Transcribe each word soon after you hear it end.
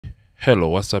Hello,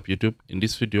 what's up YouTube? In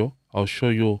this video, I'll show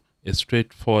you a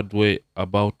straightforward way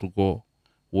about to go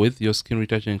with your skin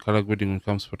retouching and color grading when it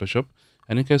comes to Photoshop.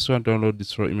 And in case you want to download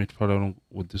this raw image file along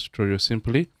with this tutorial,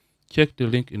 simply check the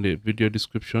link in the video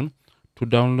description to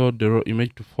download the raw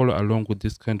image to follow along with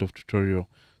this kind of tutorial.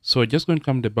 So just going to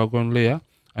come to the background layer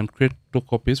and create two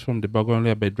copies from the background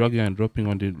layer by dragging and dropping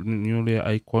on the new layer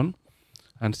icon,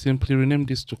 and simply rename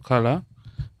this to color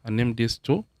and name this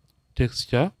to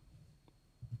texture,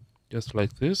 just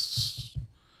like this.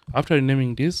 After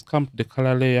renaming this, come to the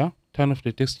color layer, turn off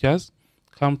the textures,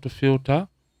 come to filter,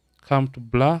 come to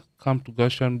blur, come to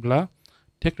Gaussian blur,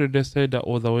 take the radius slider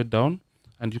all the way down,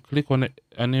 and you click on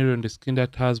an area on the skin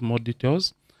that has more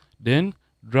details. Then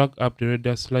drag up the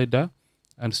radius slider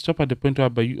and stop at the point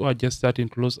where you are just starting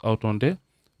to lose out on the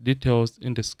details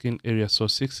in the skin area. So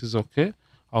 6 is okay.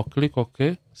 I'll click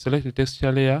OK, select the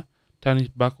texture layer, turn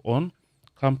it back on,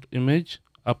 come to image,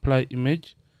 apply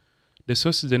image. The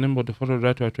source is the name of the photo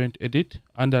that we are trying to edit.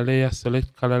 Under layer,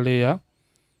 select color layer.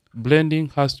 Blending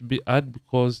has to be added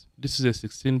because this is a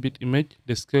 16-bit image.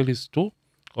 The scale is 2,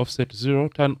 offset 0.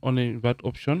 Turn on the invert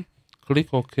option.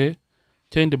 Click OK.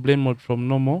 Change the blend mode from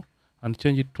normal and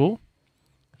change it to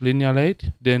linear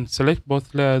light. Then select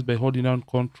both layers by holding down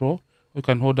Control. You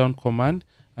can hold down Command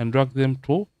and drag them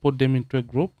to put them into a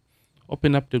group.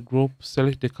 Open up the group,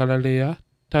 select the color layer,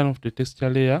 turn off the texture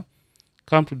layer.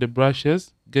 Come to the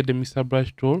brushes, get the mixer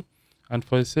brush tool, and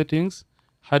for the settings,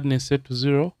 hardness set to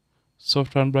 0,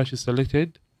 soft round brush is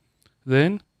selected,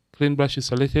 then clean brush is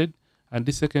selected, and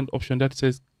this second option that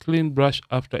says clean brush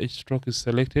after each stroke is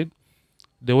selected.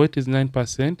 The weight is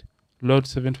 9%, load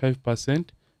 75%,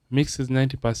 mix is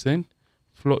 90%,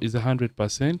 flow is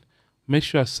 100%. Make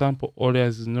sure sample all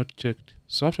layers is not checked.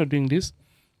 So after doing this,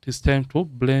 it is time to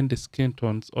blend the skin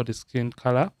tones or the skin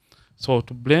color. So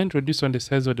to blend, reduce on the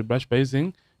size of the brush by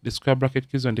using the square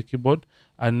bracket keys on the keyboard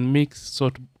and mix. So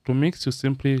to mix, you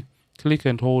simply click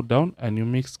and hold down and you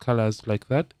mix colors like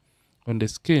that on the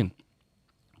skin.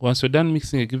 Once you're done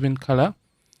mixing a given color,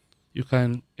 you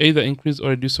can either increase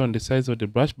or reduce on the size of the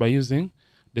brush by using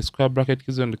the square bracket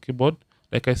keys on the keyboard.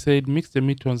 Like I said, mix the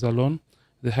midtones alone,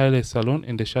 the highlights alone,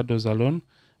 and the shadows alone.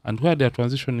 And where they are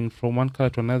transitioning from one color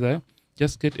to another,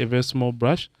 just get a very small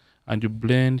brush and you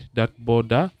blend that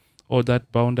border or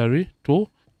that boundary to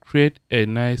create a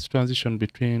nice transition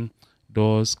between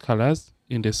those colors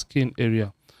in the skin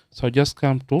area. So just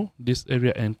come to this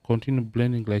area and continue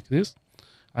blending like this,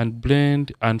 and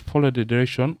blend and follow the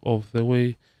direction of the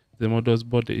way the model's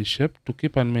body is shaped to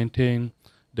keep and maintain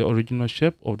the original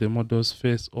shape of the model's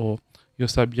face or your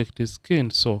subject's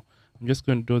skin. So I'm just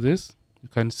going to do this. You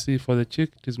can see for the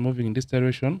cheek it is moving in this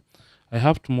direction. I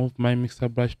have to move my mixer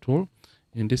brush tool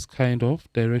in this kind of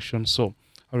direction. So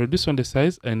I'll reduce on the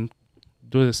size and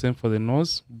do the same for the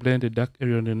nose. Blend the dark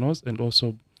area on the nose and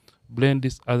also blend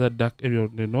this other dark area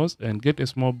on the nose, and get a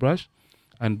small brush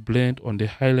and blend on the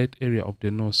highlight area of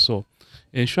the nose. So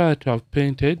ensure that you have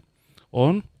painted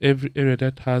on every area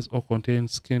that has or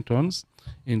contains skin tones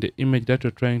in the image that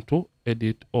you're trying to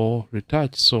edit or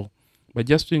retouch. So by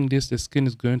just doing this, the skin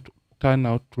is going to turn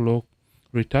out to look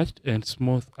retouched and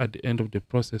smooth at the end of the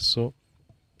process. So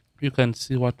you can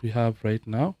see what we have right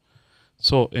now.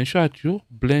 So ensure that you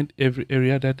blend every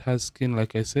area that has skin,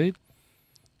 like I said,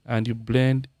 and you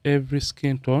blend every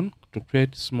skin tone to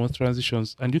create smooth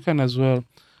transitions. And you can as well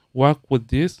work with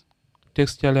this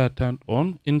texture layer turned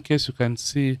on in case you can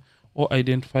see or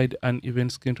identify the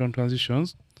uneven skin tone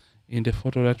transitions in the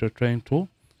photo that you're trying to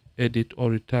edit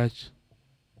or retouch.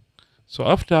 So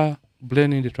after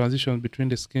blending the transitions between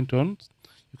the skin tones,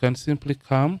 you can simply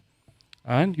come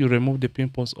and you remove the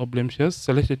pimples or blemishes,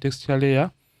 select the texture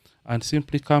layer, and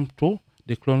simply come to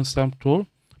the clone stamp tool.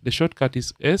 The shortcut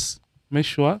is S. Make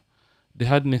sure the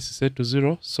hardness is set to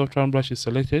 0, soft round brush is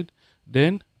selected,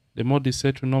 then the mode is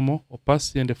set to normal,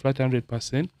 opacity and the flat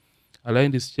 100%,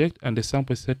 align is checked, and the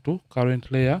sample is set to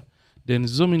current layer. Then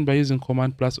zoom in by using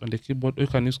Command plus on the keyboard, or you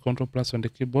can use Control plus on the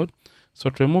keyboard.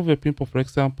 So to remove a pimple, for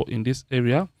example, in this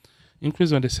area,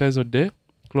 increase on the size of the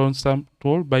clone stamp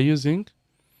tool by using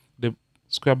the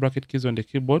square bracket keys on the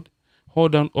keyboard.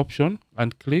 Hold down Option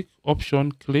and click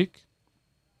Option, click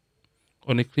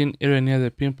on a clean area near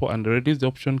the pimple and release the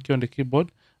Option key on the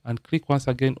keyboard and click once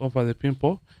again over the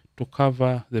pimple to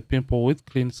cover the pimple with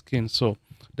clean skin. So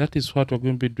that is what we're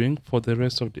going to be doing for the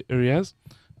rest of the areas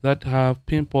that have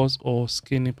pimples or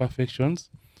skin imperfections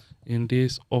in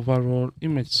this overall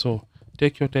image. So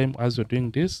take your time as you're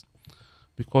doing this,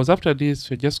 because after this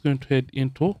we're just going to head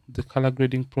into the color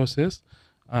grading process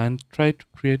and try to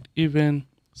create even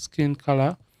skin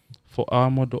color for our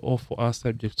model or for our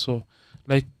subject. So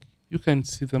like you can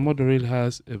see the model really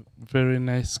has a very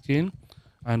nice skin,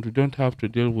 and we don't have to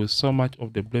deal with so much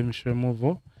of the blemish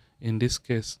removal in this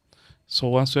case. So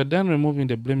once we're done removing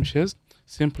the blemishes,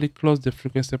 simply close the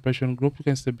frequency separation group. You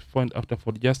can see before and after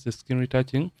for just the skin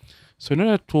retouching. So in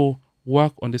order to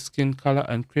work on the skin color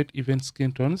and create even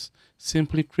skin tones,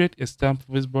 simply create a stamp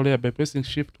visible layer by pressing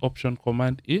Shift Option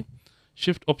Command E.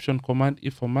 Shift Option Command E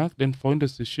for Mac, then for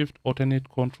Windows to Shift Alternate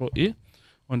Control E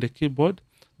on the keyboard,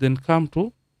 then come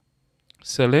to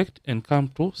select and come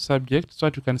to subject so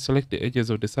that you can select the edges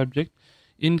of the subject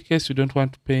in case you don't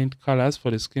want to paint colors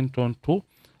for the skin tone to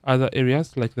other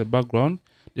areas like the background.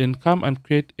 Then come and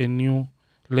create a new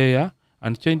layer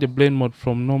and change the blend mode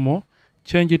from normal,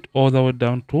 change it all the way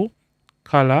down to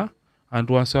color, and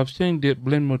once you have changed the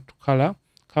blend mode to color,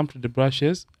 come to the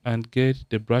brushes and get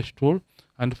the brush tool,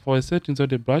 and for the settings of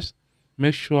the brush,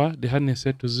 make sure the hardness is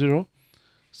set to 0,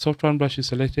 soft round brush is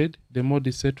selected, the mode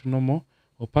is set to normal,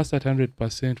 opacity at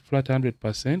 100%, flat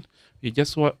 100%. We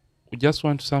just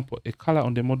want to sample a color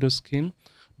on the model skin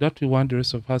that we want the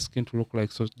rest of her skin to look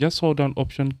like. So just hold down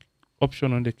option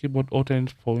on the keyboard,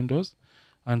 alternate for Windows,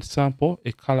 and sample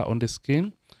a color on the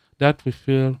skin that we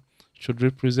feel should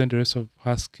represent the rest of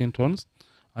her skin tones.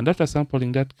 And after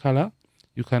sampling that color,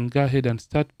 you can go ahead and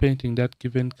start painting that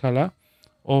given color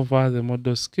over the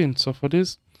model skin. So for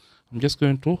this, I'm just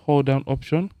going to hold down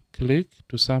option, click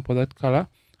to sample that color,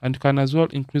 and you can as well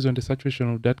increase on the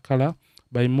saturation of that color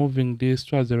by moving this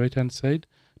towards the right hand side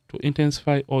to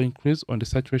intensify or increase on the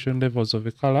saturation levels of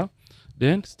the color.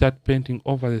 Then start painting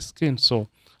over the skin. So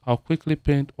I'll quickly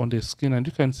paint on the skin, and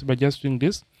you can see by just doing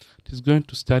this, it is going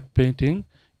to start painting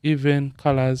even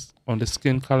colors on the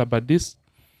skin color, but this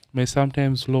may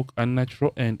sometimes look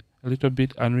unnatural and a little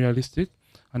bit unrealistic,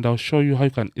 and I'll show you how you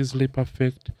can easily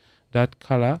perfect that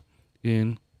color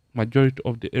in majority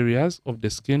of the areas of the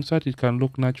skin so that it can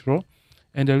look natural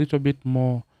and a little bit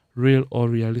more real or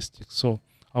realistic. So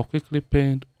I'll quickly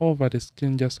paint over the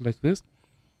skin just like this.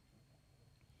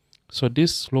 So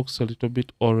this looks a little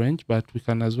bit orange, but we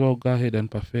can as well go ahead and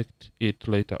perfect it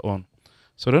later on.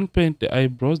 So don't paint the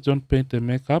eyebrows, don't paint the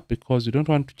makeup, because you don't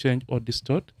want to change or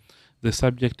distort the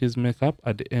subject's makeup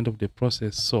at the end of the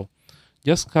process. So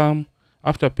just come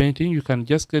after painting, you can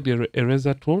just get the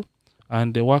eraser tool,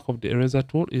 and the work of the eraser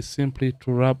tool is simply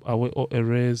to rub away or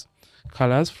erase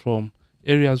colors from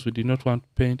areas we did not want to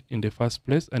paint in the first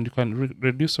place. And you can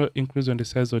reduce or increase on the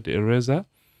size of the eraser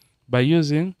by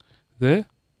using the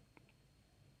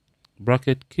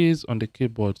bracket keys on the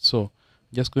keyboard. So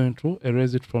just going to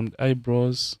erase it from the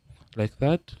eyebrows like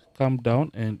that, come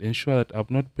down and ensure that I've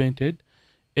not painted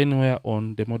anywhere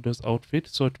on the model's outfit.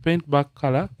 So to paint back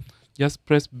color, just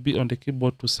press B on the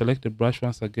keyboard to select the brush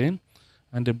once again,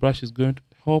 and the brush is going to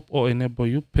help or enable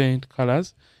you paint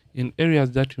colors in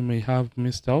areas that you may have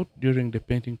missed out during the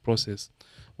painting process.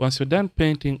 Once you're done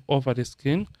painting over the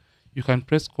skin, you can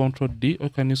press Ctrl D, or you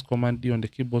can use Command D on the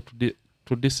keyboard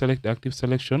to deselect the active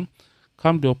selection.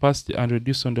 Come to the opacity and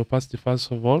reduce on the opacity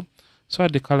first of all, so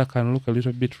that the color can look a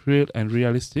little bit real and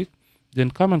realistic. Then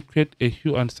come and create a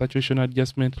hue and saturation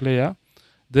adjustment layer.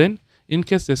 Then in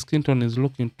case the skin tone is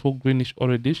looking too greenish or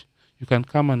reddish, you can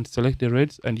come and select the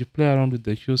reds, and you play around with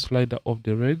the hue slider of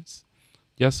the reds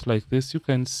just like this. You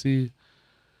can see,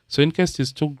 so in case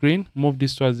it's too green, move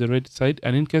this towards the red side,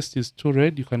 and in case it's too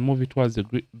red, you can move it towards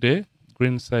the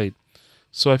green side.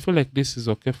 So I feel like this is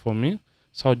okay for me.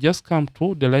 So I'll just come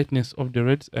to the lightness of the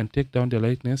reds and take down the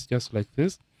lightness just like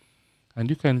this. And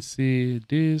you can see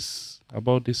this,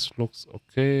 about this looks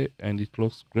okay, and it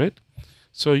looks great.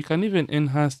 So you can even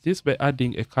enhance this by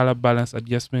adding a color balance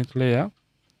adjustment layer,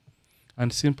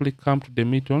 and simply come to the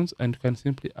midtones, and you can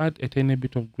simply add a tiny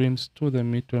bit of greens to the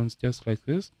midtones just like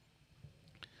this.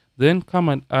 Then come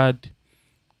and add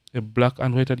a black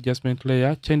and white adjustment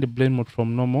layer, change the blend mode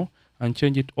from normal and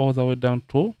change it all the way down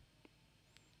to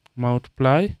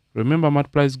multiply. Remember,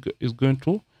 multiply is going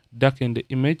to darken the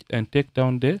image and take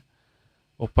down the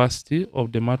opacity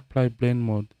of the multiply blend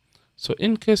mode. So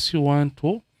in case you want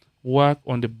to work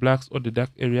on the blacks or the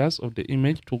dark areas of the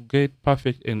image to get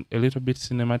perfect and a little bit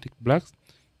cinematic blacks,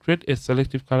 create a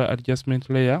selective color adjustment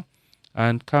layer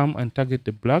and come and target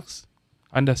the blacks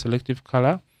under selective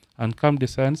color, and come the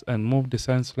sans and move the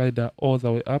sans slider all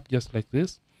the way up just like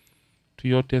this to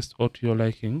your taste or to your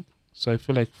liking. So I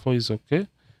feel like 4 is okay,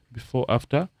 before,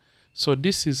 after. So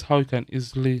this is how you can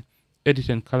easily edit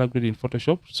and color grade in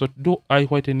Photoshop. So to do eye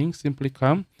whitening, simply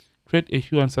come, create a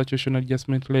hue and saturation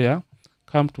adjustment layer,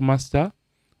 come to master,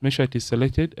 make sure it is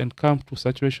selected, and come to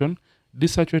saturation.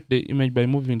 Desaturate the image by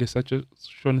moving the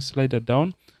saturation slider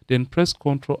down, then press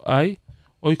Ctrl I,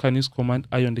 or you can use Command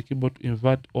I on the keyboard to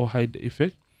invert or hide the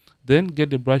effect. Then get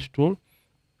the brush tool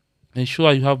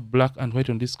Ensure you have black and white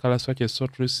on this color such as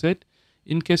sort reset.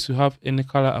 In case you have any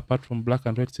color apart from black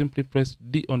and white, simply press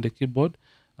D on the keyboard,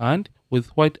 and with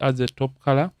white as the top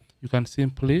color, you can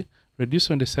simply reduce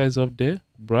on the size of the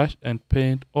brush and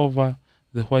paint over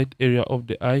the white area of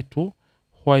the eye to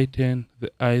whiten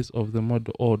the eyes of the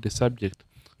model or the subject.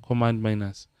 Command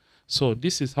minus. So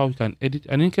this is how you can edit,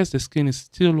 and in case the skin is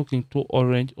still looking too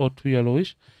orange or too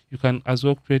yellowish, you can as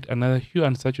well create another hue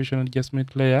and saturation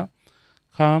adjustment layer.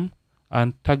 Come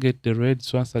and target the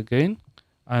reds once again,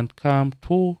 and come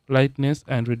to lightness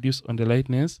and reduce on the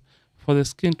lightness for the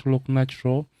skin to look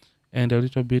natural and a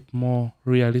little bit more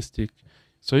realistic.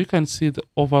 So you can see the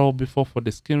overall before for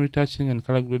the skin retouching and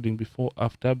color grading, before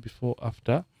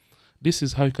after. This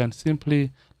is how you can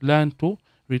simply learn to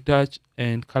retouch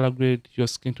and color grade your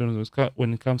skin tones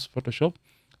when it comes to Photoshop.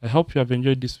 I hope you have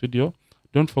enjoyed this video.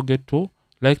 Don't forget to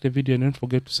like the video and don't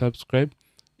forget to subscribe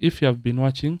if you have been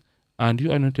watching and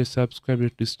you are not a subscriber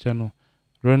to this channel.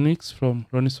 Ronix from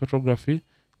Ronix Photography.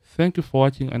 Thank you for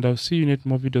watching, and I'll see you in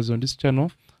more videos on this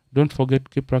channel. Don't forget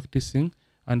to keep practicing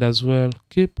and as well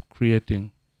keep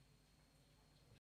creating.